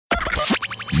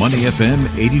Money FM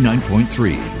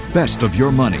 89.3. Best of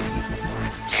your money.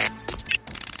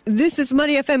 This is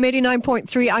Money FM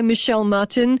 89.3. I'm Michelle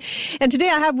Martin. And today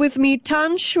I have with me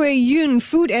Tan Shui Yun,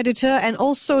 food editor, and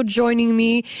also joining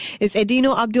me is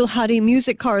Edino Abdul Hadi,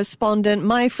 music correspondent,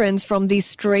 my friends from the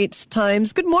Straits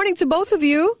Times. Good morning to both of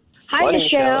you. Hi, Morning,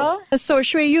 Michelle. So,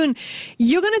 Shui Yun,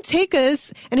 you're going to take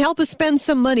us and help us spend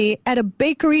some money at a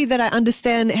bakery that I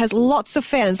understand has lots of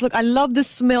fans. Look, I love the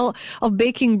smell of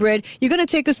baking bread. You're going to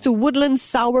take us to Woodlands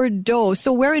Sourdough.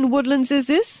 So where in Woodlands is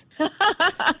this?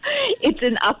 It's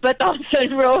in Upper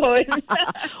Thomson Road.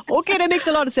 Okay, that makes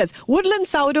a lot of sense. Woodlands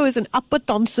Sourdough is in Upper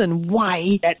Thomson.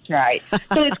 Why? That's right.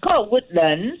 So it's called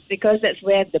Woodlands because that's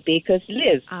where the bakers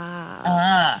live.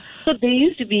 So they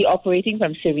used to be operating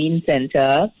from Serene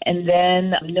Centre, and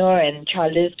then Noor and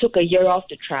Charles took a year off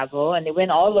to travel, and they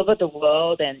went all over the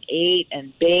world and ate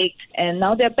and baked, and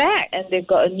now they're back, and they've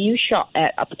got a new shop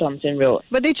at Upper Thomson Road.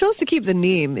 But they chose to keep the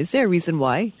name. Is there a reason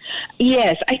why?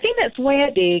 Yes, I think that's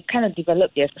where they kind of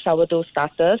developed their sourdough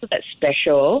starter, so that's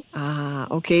special.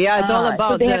 Okay. Yeah, it's all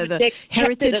about the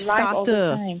heritage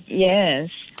starter. Yes.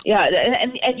 Yeah,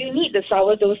 and you need the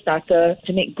sourdough starter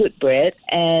to make good bread.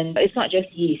 And it's not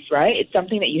just yeast, right? It's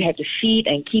something that you have to feed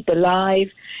and keep alive.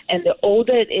 And the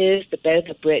older it is, the better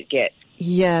the bread gets.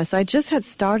 Yes, I just had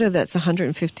starter that's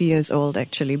 150 years old,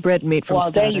 actually. Bread made from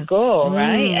starter. Well, there you go,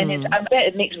 right? And I bet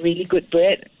it makes really good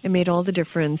bread. It made all the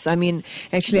difference. I mean,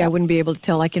 actually, I wouldn't be able to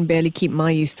tell. I can barely keep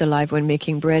my yeast alive when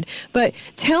making bread. But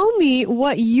tell me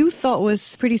what you thought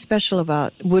was pretty special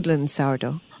about Woodland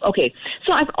Sourdough. Okay,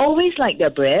 so I've always liked their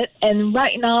bread, and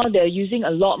right now they're using a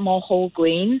lot more whole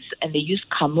grains, and they use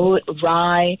kamut,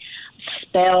 rye,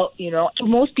 spelt, To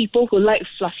most people who like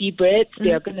fluffy breads,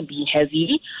 they're going to be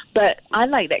heavy, but I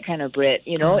like that kind of bread,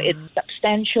 It's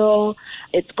substantial,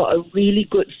 it's got a really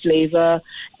good flavor,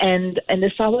 and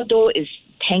the sourdough is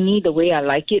tangy the way I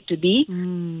like it to be.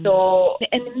 So,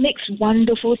 and it makes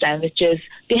wonderful sandwiches.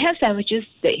 They have sandwiches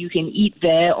that you can eat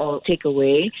there or take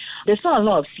away. There's not a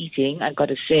lot of seating, I've got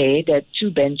to say. There are 2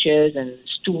 benches and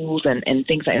stools and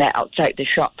things like that outside the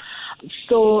shop.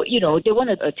 So, they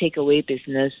want a takeaway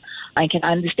business. I can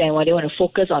understand why they want to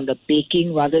focus on the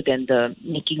baking rather than the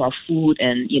making of food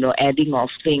and, adding of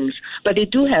things. But they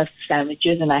do have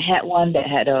sandwiches, and I had one that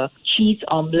had a cheese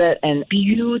omelette and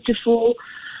beautiful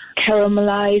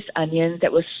caramelized onions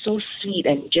that was so sweet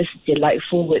and just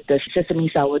delightful with the sesame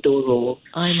sourdough roll.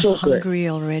 I'm so hungry good.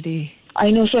 Already.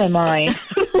 I know, so am I.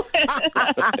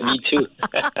 Me too.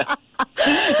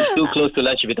 It's too close to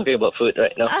lunch if you're talking about food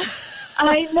right now.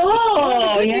 I know.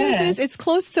 Well, the good news is it's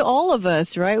close to all of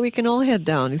us, right? We can all head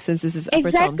down since this is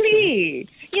Upper Thomson. Exactly.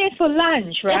 Yeah, for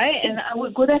lunch, right? And I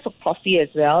would go there for coffee as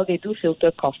well. They do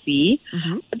filter coffee.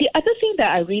 The other thing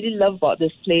that I really love about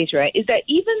this place, right, is that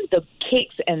even the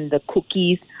cakes and the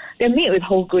cookies, they're made with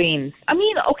whole grains. I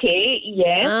mean, okay,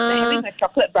 yes, having a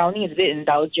chocolate brownie is a bit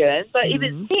indulgent, but if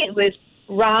it's made with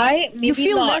rye, maybe you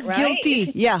feel not, less right?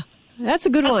 guilty. Yeah, that's a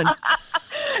good one.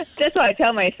 That's what I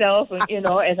tell myself,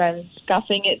 as I'm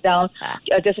scuffing it down.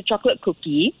 There's a chocolate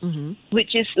cookie,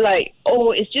 which is like,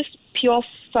 it's just pure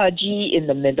fudgy in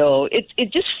the middle.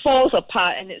 It just falls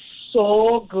apart, and it's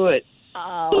so good.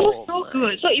 So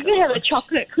good. So if you have a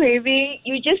chocolate craving,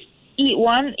 you just eat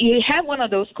one. You have one of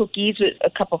those cookies with a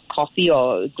cup of coffee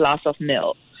or a glass of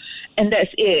milk. And that's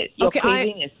it. Your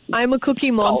craving is... I'm a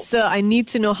cookie monster. I need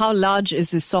to know, how large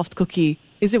is this soft cookie?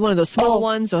 Is it one of those small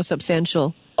ones or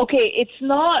substantial? Okay, it's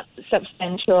not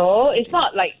substantial. It's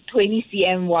not like 20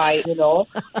 cm wide,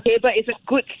 Okay, but it's a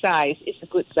good size. It's a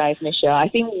good size, Michelle. I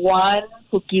think one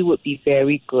cookie would be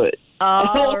very good.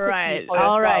 All right.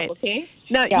 Okay?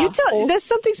 Now, there's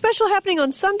something special happening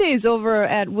on Sundays over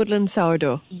at Woodland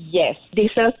Sourdough. Yes, they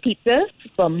serve pizzas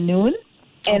from noon,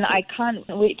 and I can't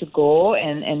wait to go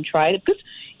and try it. Because,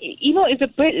 if the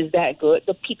bread is that good,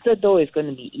 the pizza dough is going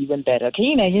to be even better. Can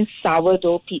you imagine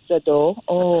sourdough pizza dough?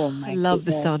 Oh, my I love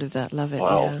goodness. the sound of that. Love it,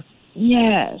 Wow.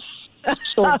 Yes.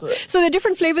 So good. So there are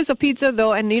different flavors of pizza,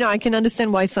 though, and I can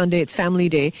understand why Sunday, it's family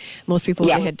day. Most people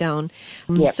will head down.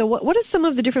 So what are some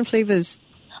of the different flavors?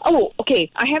 Oh,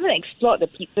 okay. I haven't explored the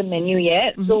pizza menu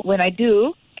yet. So when I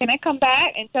do, can I come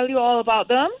back and tell you all about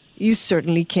them? You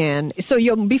certainly can. So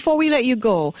before we let you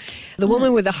go, the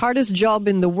woman with the hardest job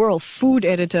in the world, food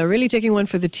editor, really taking one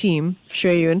for the team,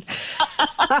 Shui Yun.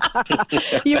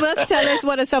 You must tell us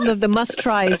what are some of the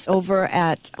must-tries over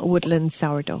at Woodland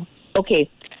Sourdough. Okay.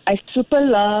 I super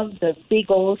love the big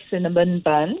old cinnamon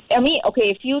bun. I mean, okay,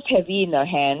 it feels heavy in the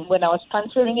hand. When I was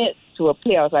transferring it to a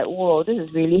plate, I was like, whoa, this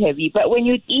is really heavy. But when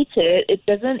you eat it,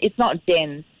 it's not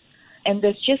dense. and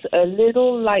there's just a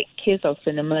little light kiss of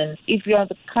cinnamon. If you're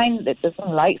the kind that doesn't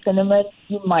like cinnamon,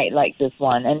 you might like this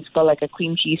one. And it's got like a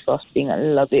cream cheese frosting. I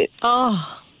love it.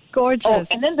 Oh, gorgeous. Oh,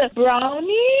 and then the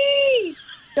brownie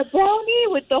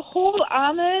with the whole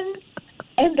almond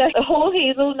and the whole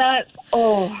hazelnut.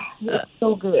 Oh, it's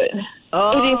so good.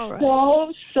 Oh,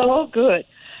 it is so good.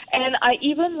 And I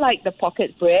even like the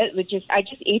pocket bread, which is, I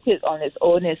just ate it on its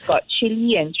own. It's got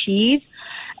chili and cheese.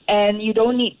 And you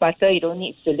don't need butter, you don't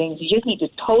need fillings. You just need to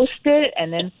toast it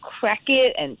and then crack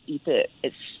it and eat it.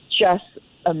 It's just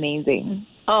amazing.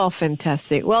 Oh,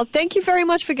 fantastic. Well, thank you very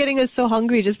much for getting us so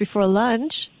hungry just before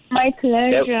lunch. My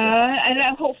pleasure. Yep.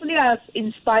 And hopefully I've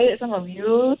inspired some of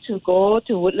you to go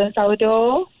to Woodland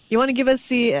Sourdough. You want to give us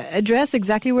the address,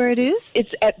 exactly where it is?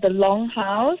 It's at the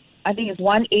Longhouse. I think it's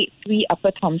 183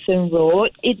 Upper Thompson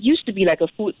Road. It used to be like a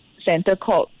food center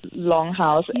called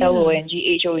Longhouse, Yeah.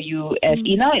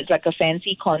 Longhouse. Now it's like a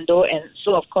fancy condo, and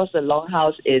so of course the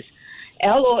Longhouse is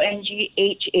Longhaus.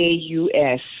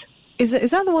 Is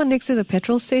that the one next to the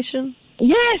petrol station?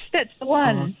 Yes, that's the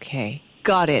one. Okay,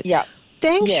 got it. Yeah.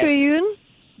 Thanks, Yes. Shui Yun.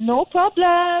 No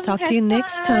problem. Talk to you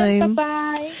next time.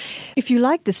 Bye-bye. If you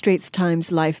like the Straits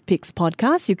Times Live Picks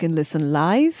podcast, you can listen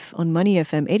live on Money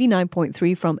FM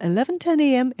 89.3 from 11:10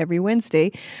 a.m. every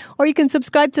Wednesday. Or you can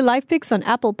subscribe to Live Picks on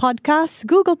Apple Podcasts,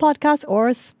 Google Podcasts, or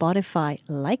Spotify.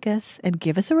 Like us and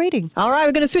give us a rating. All right,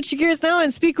 we're going to switch gears now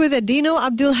and speak with Adino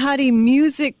Abdul Hadi,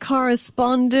 music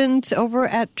correspondent over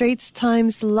at Straits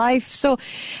Times Live. So,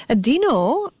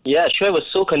 Adino, Yeah, sure. It was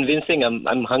so convincing.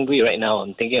 I'm hungry right now.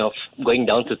 I'm thinking of going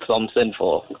down to Thompson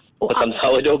for some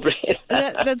sourdough bread.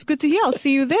 that's good to hear. I'll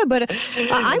see you there. But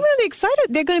I'm really excited.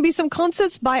 There are going to be some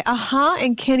concerts by Aha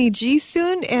and Kenny G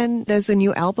soon. And there's a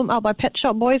new album out by Pet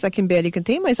Shop Boys. I can barely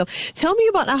contain myself. Tell me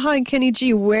about Aha and Kenny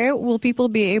G. Where will people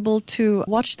be able to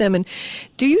watch them? And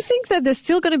do you think that there's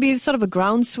still going to be sort of a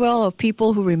groundswell of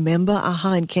people who remember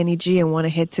Aha and Kenny G and want to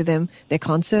head to their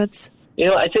concerts? You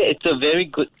know, I think it's a very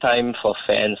good time for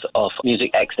fans of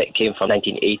music acts that came from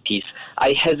 1980s.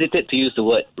 I hesitate to use the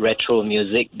word retro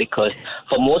music because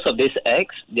for most of these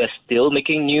acts, they're still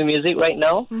making new music right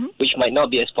now, which might not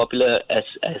be as popular as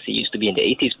it used to be in the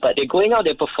 80s. But they're going out,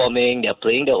 they're performing, they're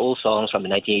playing their old songs from the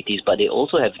 1980s, but they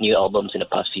also have new albums in the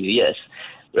past few years.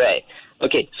 Right.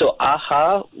 Okay, so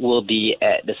Aha will be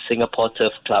at the Singapore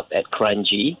Turf Club at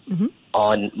Kranji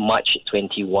on March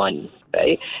 21.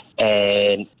 Right,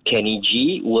 and Kenny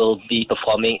G will be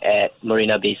performing at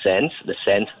Marina Bay Sands, the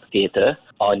Sands Theatre,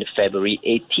 on February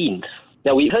 18th.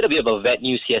 Now, we heard a bit about that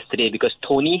news yesterday because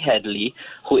Tony Hadley,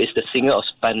 who is the singer of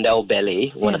Spandau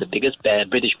Ballet, one of the biggest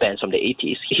British bands from the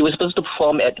 80s, he was supposed to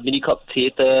perform at the Minicorp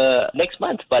Theatre next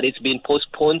month, but it's been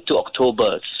postponed to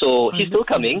October. So he's still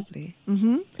coming.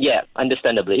 Yeah,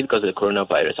 understandably, because of the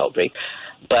coronavirus outbreak.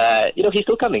 But, you know, he's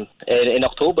still coming in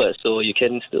October, so you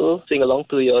can still sing along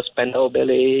to your Spandau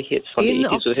Ballet hits from the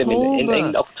 80s with him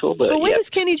in October. But when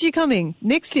is Kenny G coming?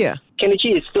 Next year? Kenny G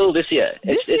is still this year.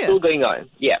 This year? It's still going on.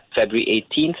 Yeah, February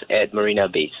 18th at Marina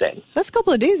Bay Sands. That's a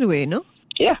couple of days away, no?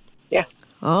 Yeah.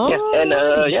 Oh, Yeah, and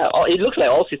it looks like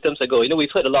all systems are go. You know,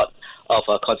 we've heard a lot of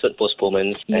concert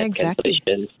postponements and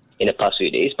cancellations in the past few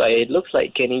days, but it looks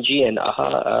like Kenny G and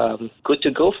Aha good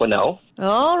to go for now.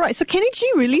 All right. So Kenny G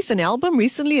released an album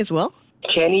recently as well?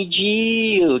 Kenny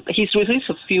G, he's released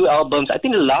a few albums. I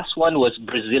think the last one was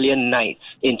Brazilian Nights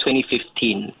in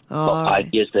 2015, about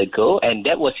 5 years ago, and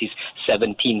that was his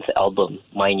 17th album,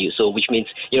 mind you. So, which means,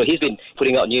 you know, he's been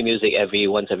putting out new music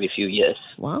once every few years.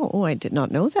 Wow, I did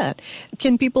not know that.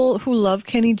 Can people who love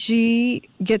Kenny G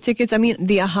get tickets? I mean,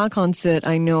 the Aha concert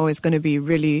I know is going to be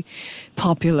really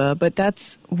popular, but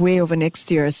that's way over next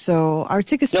year. So, are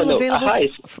tickets still available?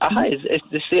 Aha is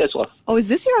this year as well. Oh, is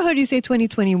this year, or heard you say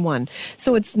 2021?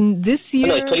 So it's this year?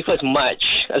 No, it's 21st March.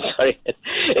 I'm sorry.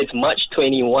 It's March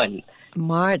 21.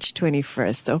 March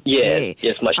 21st, okay.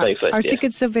 Yes, March 21st. Are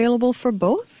tickets available for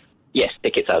both? Yes,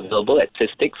 tickets are available at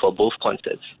Cystic for both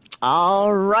concerts.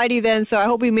 All righty then. So I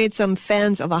hope we made some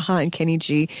fans of Aha and Kenny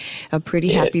G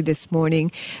pretty happy this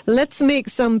morning. Let's make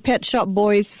some Pet Shop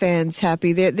Boys fans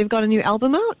happy. They've got a new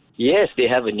album out? Yes, they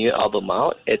have a new album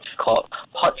out. It's called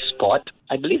Hotspot.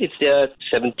 I believe it's their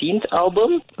 17th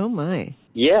album. Oh, my.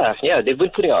 Yeah. They've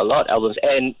been putting out a lot of albums.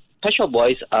 And Pet Shop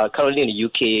Boys are currently in the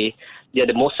UK. They're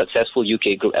the most successful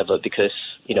UK group ever because,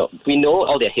 you know, we know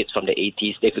all their hits from the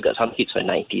 80s. They've got some hits from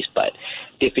the 90s, but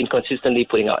they've been consistently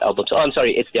putting out albums. Oh, I'm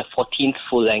sorry, it's their 14th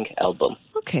full-length album.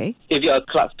 Okay. If you're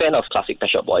a fan of classic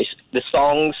Pet Shop Boys, the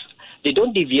songs they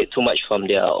don't deviate too much from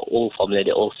their old formula,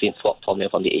 their old synth pop formula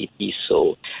from the 80s.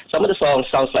 So some of the songs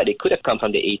sounds like they could have come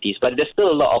from the 80s, but there's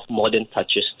still a lot of modern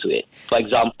touches to it. For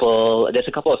example, there's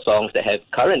a couple of songs that have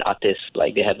current artists,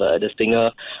 like they have the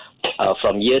singer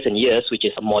from Years and Years, which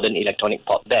is a modern electronic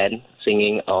pop band,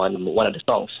 singing on one of the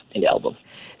songs in the album.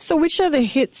 So which are the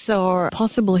hits or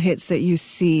possible hits that you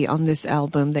see on this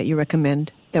album that you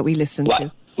recommend that we listen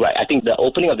to? Right. I think the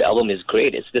opening of the album is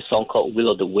great. It's this song called Will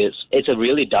o' the Wisp. It's a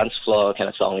really dance floor kind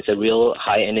of song. It's a real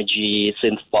high energy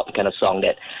synth pop kind of song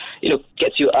that,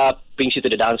 gets you up, brings you to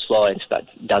the dance floor and start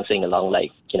dancing along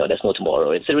like, there's no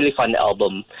tomorrow. It's a really fun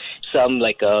album. Some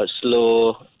like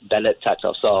slow ballad types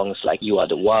of songs like You Are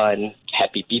the One,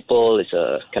 Happy People is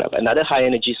a kind of another high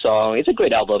energy song. It's a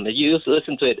great album. You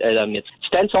listen to it. It's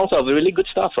 10 songs of really good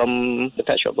stuff from the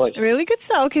Pet Shop Boys. Really good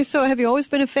stuff. Okay, so have you always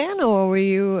been a fan, or were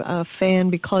you a fan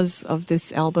because of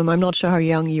this album? I'm not sure how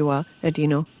young you are,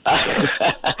 Adino.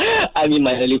 I'm in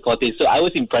my early 40s, so I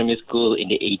was in primary school in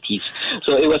the 80s.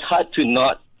 So it was hard to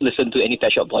not listen to any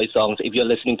Pet Shop Boys songs if you're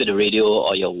listening to the radio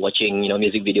or you're watching,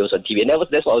 music videos on TV. And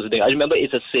that's what I was doing. I remember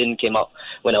It's a Sin came out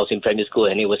when I was in primary school,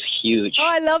 and it was huge. Oh,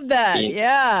 I love that.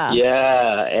 Yeah.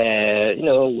 Yeah,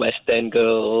 and, West End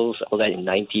Girls, all that in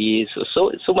the 90s.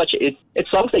 So much. It's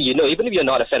songs that even if you're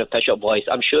not a fan of Pet Shop Boys,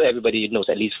 I'm sure everybody knows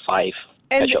at least 5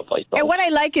 Pet Shop Boys songs. And what I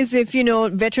like is if,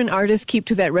 veteran artists keep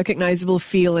to that recognizable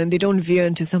feel and they don't veer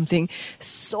into something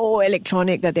so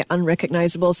electronic that they're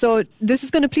unrecognizable. So this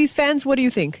is going to please fans. What do you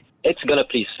think? It's going to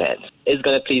please fans. It's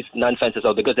going to please non-fans as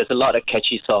well, because there's a lot of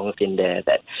catchy songs in there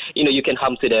that, you can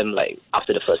hum to them like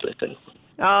after the first listen.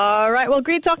 All right. Well,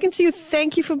 great talking to you.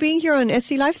 Thank you for being here on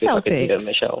SC Lifestyle Picks.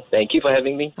 Michelle. Thank you for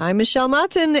having me. I'm Michelle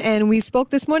Martin, and we spoke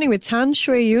this morning with Tan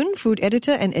Shui Yun, food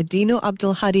editor, and Adino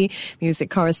Abdul Hadi, music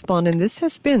correspondent. This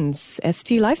has been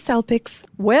ST Lifestyle Picks.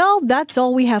 Well, that's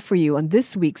all we have for you on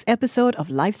this week's episode of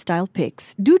Lifestyle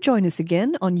Picks. Do join us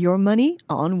again on Your Money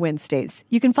on Wednesdays.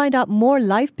 You can find out more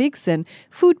live picks and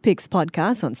food picks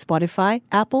podcasts on Spotify,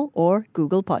 Apple, or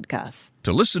Google Podcasts.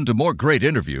 To listen to more great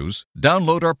interviews,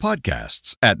 download our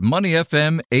podcasts at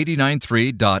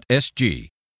moneyfm893.sg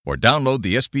or download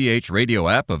the SPH radio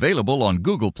app available on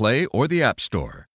Google Play or the App Store.